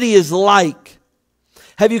eternity is like?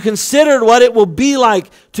 Have you considered what it will be like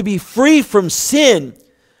to be free from sin,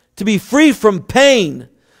 to be free from pain,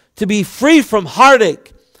 to be free from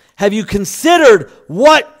heartache? Have you considered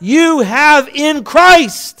what you have in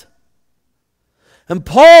Christ? And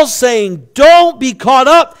Paul's saying, don't be caught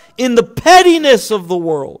up in the pettiness of the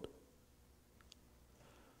world.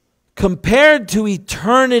 Compared to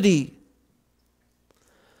eternity,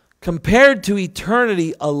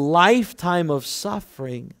 a lifetime of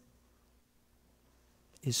suffering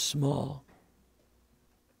is small.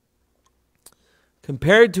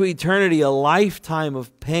 Compared to eternity, a lifetime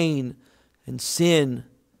of pain and sin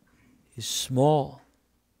is small.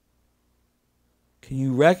 Can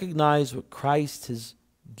you recognize what Christ has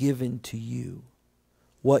given to you?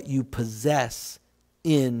 What you possess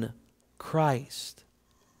in Christ?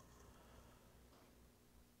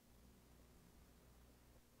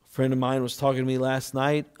 A friend of mine was talking to me last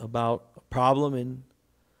night about a problem in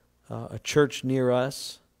a church near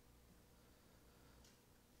us.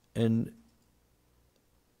 And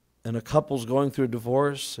a couple's going through a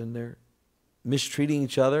divorce and they're mistreating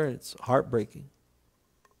each other. It's heartbreaking.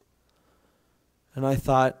 And I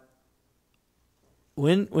thought,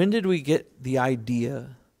 when did we get the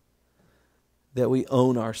idea that we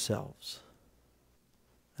own ourselves?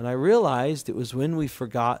 And I realized it was when we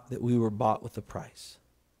forgot that we were bought with a price.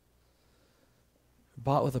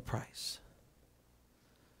 Bought with a price.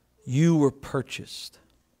 You were purchased.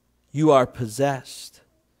 You are possessed.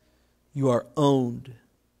 You are owned.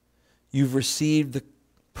 You've received the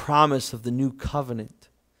promise of the new covenant.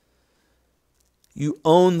 You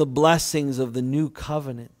own the blessings of the new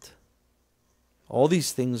covenant. All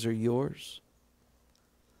these things are yours.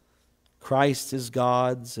 Christ is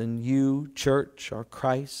God's, and you, church, are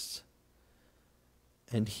Christ's.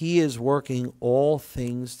 And He is working all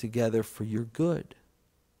things together for your good.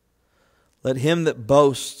 Let him that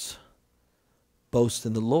boasts, boast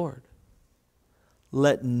in the Lord.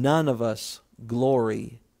 Let none of us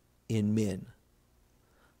glory in men.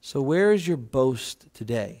 So where is your boast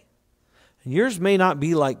today? And yours may not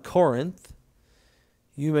be like Corinth.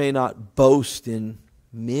 You may not boast in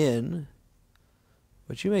men,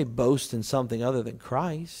 but you may boast in something other than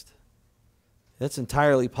Christ. That's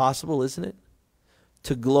entirely possible, isn't it?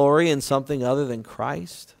 To glory in something other than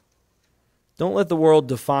Christ. Don't let the world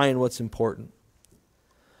define what's important.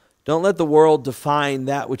 Don't let the world define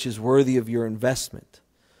that which is worthy of your investment.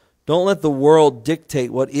 Don't let the world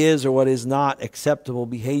dictate what is or what is not acceptable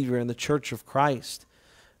behavior in the church of Christ.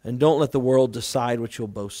 And don't let the world decide what you'll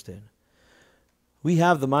boast in. We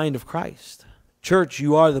have the mind of Christ. Church,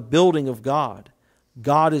 you are the building of God.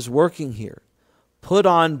 God is working here. Put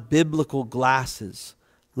on biblical glasses.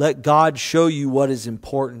 Let God show you what is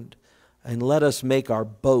important. And let us make our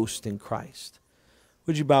boast in Christ.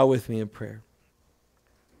 Would you bow with me in prayer?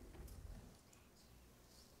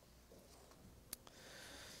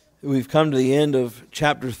 We've come to the end of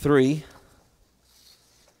chapter 3.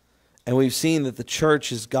 And we've seen that the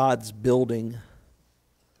church is God's building.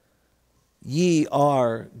 Ye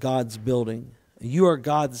are God's building. You are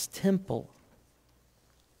God's temple.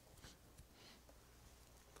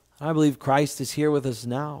 I believe Christ is here with us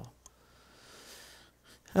now.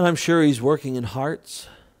 And I'm sure He's working in hearts.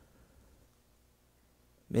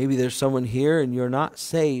 Maybe there's someone here and you're not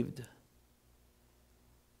saved.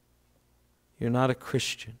 You're not a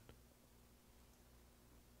Christian.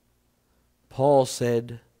 Paul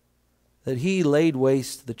said that he laid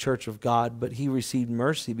waste to the church of God, but he received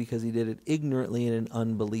mercy because he did it ignorantly and in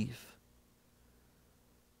unbelief.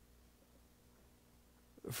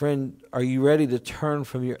 Friend, are you ready to turn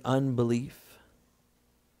from your unbelief?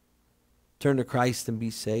 Turn to Christ and be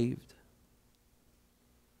saved.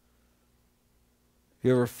 Have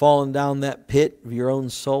you ever fallen down that pit of your own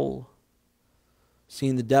soul,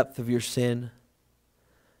 seen the depth of your sin,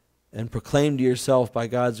 and proclaimed to yourself by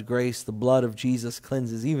God's grace the blood of Jesus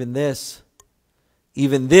cleanses? Even this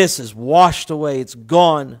is washed away. It's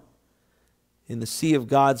gone in the sea of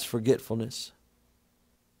God's forgetfulness.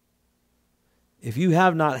 If you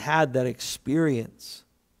have not had that experience,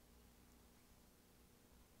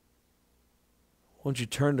 won't you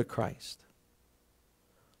turn to Christ?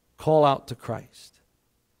 Call out to Christ.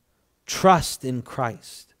 Trust in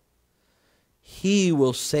Christ. He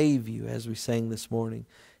will save you, as we sang this morning.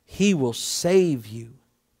 He will save you.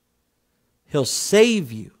 He'll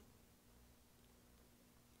save you.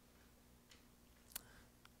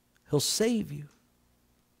 He'll save you.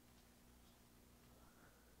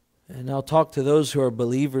 And I'll talk to those who are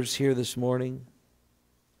believers here this morning.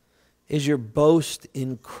 Is your boast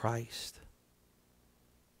in Christ?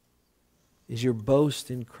 Is your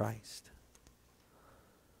boast in Christ?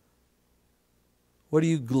 What do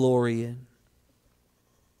you glory in?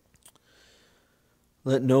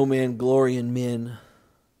 Let no man glory in men.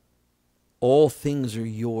 All things are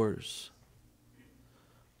yours.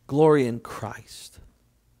 Glory in Christ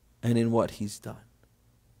and in what He's done.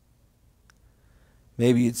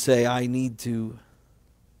 Maybe you'd say, I need to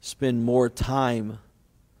spend more time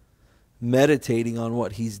meditating on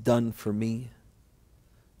what He's done for me.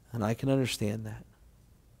 And I can understand that.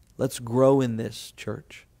 Let's grow in this,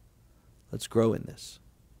 church. Let's grow in this.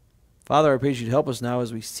 Father, I pray You'd help us now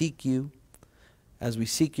as we seek You, as we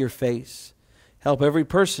seek Your face. Help every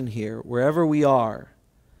person here, wherever we are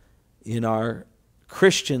in our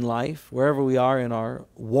Christian life, wherever we are in our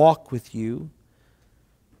walk with You.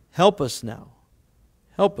 Help us now.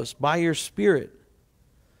 Help us by Your Spirit.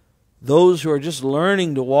 Those who are just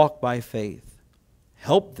learning to walk by faith,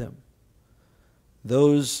 help them.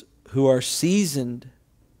 Those who are seasoned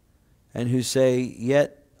and who say,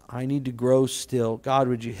 yet I need to grow still. God,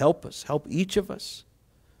 would You help us? Help each of us.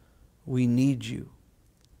 We need You.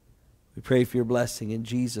 We pray for Your blessing in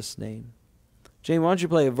Jesus' name. Jamie, why don't you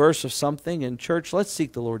play a verse of something? And church, let's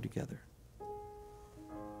seek the Lord together.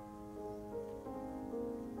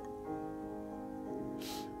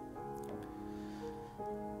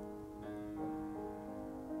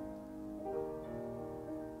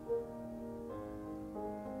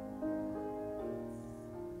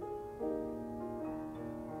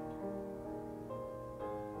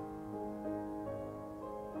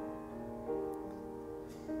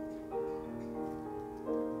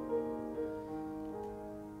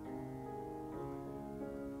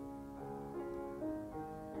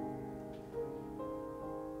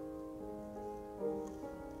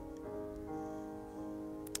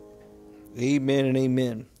 Amen and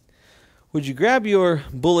amen. Would you grab your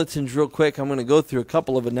bulletins real quick? I'm going to go through a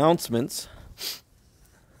couple of announcements.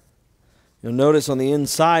 You'll notice on the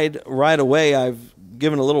inside right away I've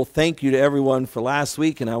given a little thank you to everyone for last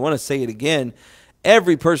week, and I want to say it again.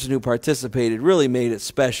 Every person who participated really made it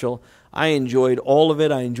special. I enjoyed all of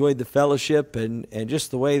it. I enjoyed the fellowship and just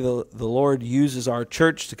the way the Lord uses our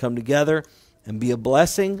church to come together and be a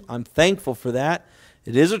blessing. I'm thankful for that.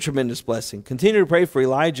 It is a tremendous blessing. Continue to pray for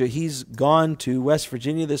Elijah. He's gone to West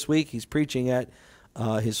Virginia this week. He's preaching at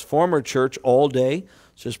his former church all day.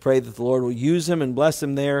 So just pray that the Lord will use him and bless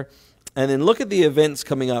him there. And then look at the events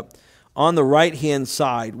coming up. On the right-hand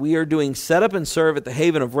side, we are doing Set Up and Serve at the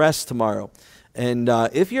Haven of Rest tomorrow. And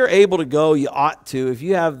if you're able to go, you ought to. If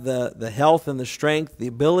you have the health and the strength, the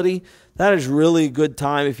ability, that is really a good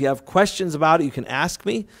time. If you have questions about it, you can ask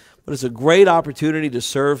me. But it's a great opportunity to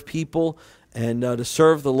serve people and to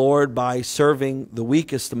serve the Lord by serving the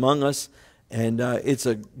weakest among us. And it's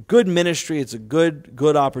a good ministry. It's a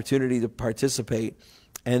good opportunity to participate.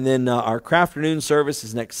 And then our Crafternoon service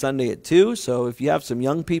is next Sunday at 2. So if you have some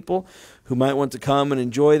young people who might want to come and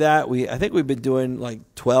enjoy that, I think we've been doing like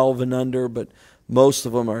 12 and under, but most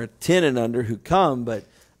of them are 10 and under who come. But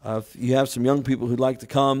if you have some young people who'd like to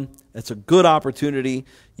come, it's a good opportunity.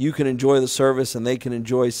 You can enjoy the service and they can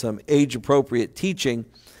enjoy some age-appropriate teaching.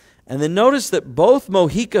 And then notice that both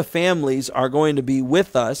Mojica families are going to be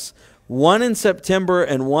with us, one in September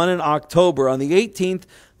and one in October. On the 18th,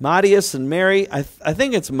 Matthias and Mary, I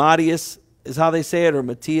think it's Matthias is how they say it, or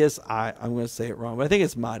Matthias. I'm going to say it wrong, but I think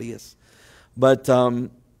it's Matthias. But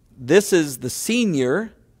this is the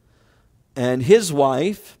senior and his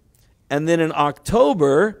wife. And then in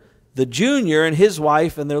October, the junior and his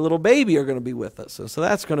wife and their little baby are going to be with us. So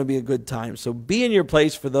that's going to be a good time. So be in your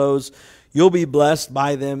place for those. You'll be blessed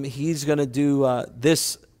by them. He's going to do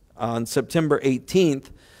this on September 18th.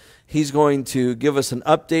 He's going to give us an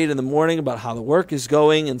update in the morning about how the work is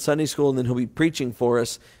going in Sunday school, and then he'll be preaching for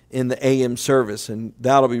us in the AM service, and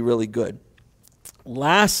that'll be really good.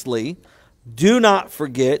 Lastly, do not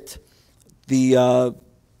forget the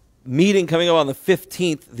meeting coming up on the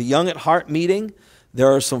 15th, the Young at Heart meeting.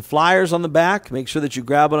 There are some flyers on the back. Make sure that you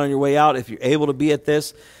grab it on your way out if you're able to be at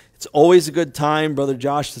this. It's always a good time. Brother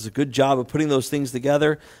Josh does a good job of putting those things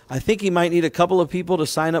together. I think he might need a couple of people to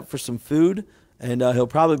sign up for some food, and he'll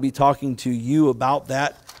probably be talking to you about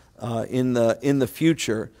that in the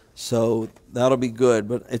future. So that'll be good.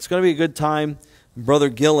 But it's going to be a good time. Brother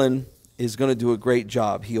Gillen is going to do a great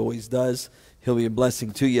job. He always does. He'll be a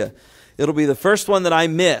blessing to you. It'll be the first one that I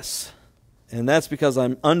miss, and that's because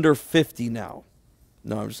I'm under 50 now.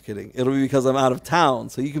 No, I'm just kidding. It'll be because I'm out of town,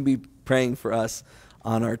 so you can be praying for us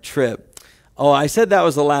on our trip. Oh, I said that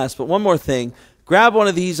was the last, but one more thing. Grab one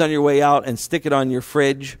of these on your way out and stick it on your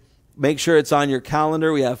fridge. Make sure it's on your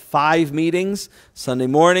calendar. We have 5 meetings, Sunday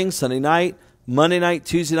morning, Sunday night, Monday night,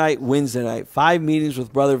 Tuesday night, Wednesday night. 5 meetings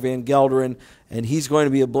with Brother Van Gelderen, and he's going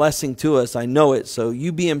to be a blessing to us. I know it. So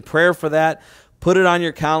you be in prayer for that. Put it on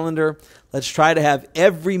your calendar. Let's try to have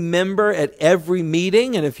every member at every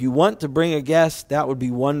meeting, and if you want to bring a guest, that would be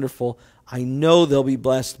wonderful. I know they'll be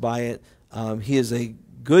blessed by it. He is a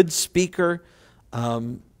good speaker.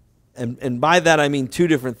 And by that I mean two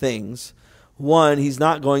different things. One, he's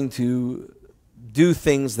not going to do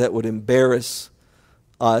things that would embarrass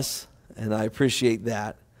us, and I appreciate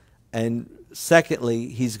that. And secondly,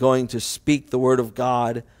 he's going to speak the word of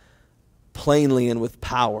God plainly and with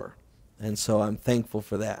power. And so I'm thankful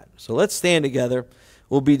for that. So let's stand together.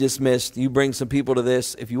 We'll be dismissed. You bring some people to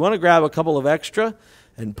this. If you want to grab a couple of extra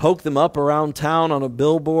and poke them up around town on a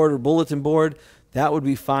billboard or bulletin board, that would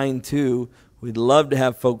be fine too. We'd love to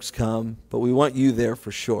have folks come, but we want you there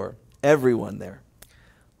for sure. Everyone there.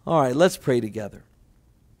 All right, let's pray together.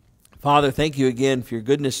 Father, thank you again for your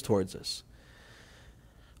goodness towards us.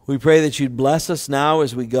 We pray that you'd bless us now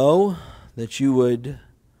as we go, that you would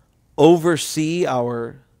oversee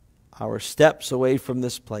our steps away from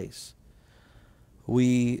this place.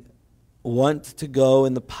 We want to go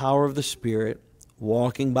in the power of the Spirit,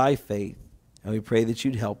 walking by faith, and we pray that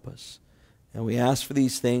you'd help us. And we ask for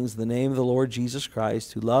these things in the name of the Lord Jesus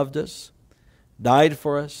Christ, who loved us, died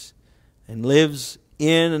for us, and lives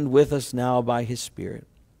in and with us now by his Spirit.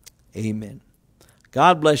 Amen.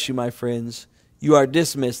 God bless you, my friends. You are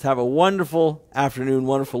dismissed. Have a wonderful afternoon,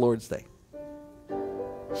 wonderful Lord's Day.